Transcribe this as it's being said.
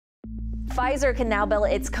Pfizer can now bill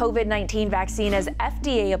its COVID-19 vaccine as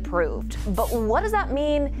FDA approved. But what does that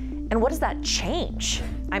mean and what does that change?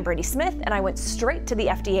 I'm Brady Smith and I went straight to the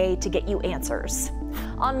FDA to get you answers.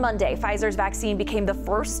 On Monday, Pfizer's vaccine became the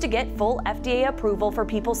first to get full FDA approval for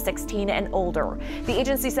people 16 and older. The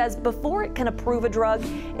agency says before it can approve a drug,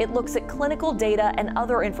 it looks at clinical data and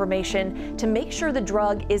other information to make sure the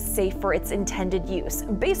drug is safe for its intended use.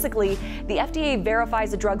 Basically, the FDA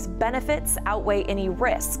verifies a drug's benefits outweigh any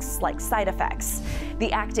risks, like side effects.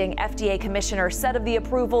 The acting FDA commissioner said of the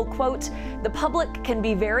approval, quote, "The public can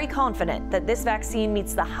be very confident that this vaccine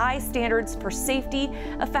meets the high standards for safety,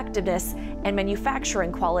 effectiveness, and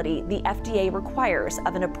manufacturing quality the FDA requires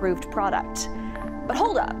of an approved product." But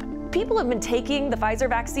hold up. People have been taking the Pfizer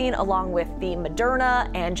vaccine along with the Moderna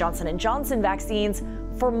and Johnson & Johnson vaccines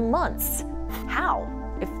for months. How,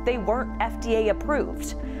 if they weren't FDA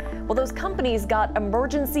approved? Well, those companies got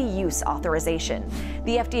emergency use authorization.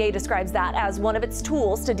 The FDA describes that as one of its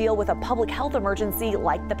tools to deal with a public health emergency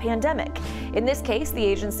like the pandemic. In this case, the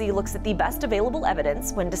agency looks at the best available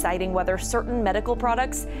evidence when deciding whether certain medical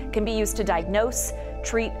products can be used to diagnose,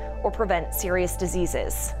 treat, or prevent serious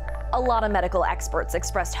diseases. A lot of medical experts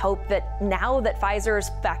expressed hope that now that Pfizer's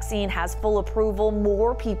vaccine has full approval,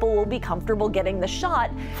 more people will be comfortable getting the shot.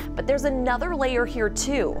 But there's another layer here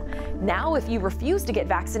too. Now, if you refuse to get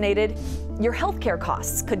vaccinated, your healthcare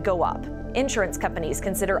costs could go up. Insurance companies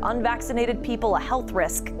consider unvaccinated people a health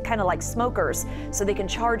risk, kind of like smokers, so they can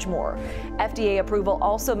charge more. FDA approval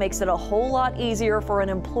also makes it a whole lot easier for an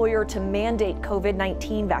employer to mandate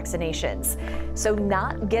COVID-19 vaccinations. So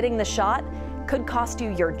not getting the shot could cost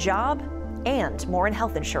you your job and more in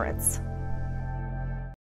health insurance.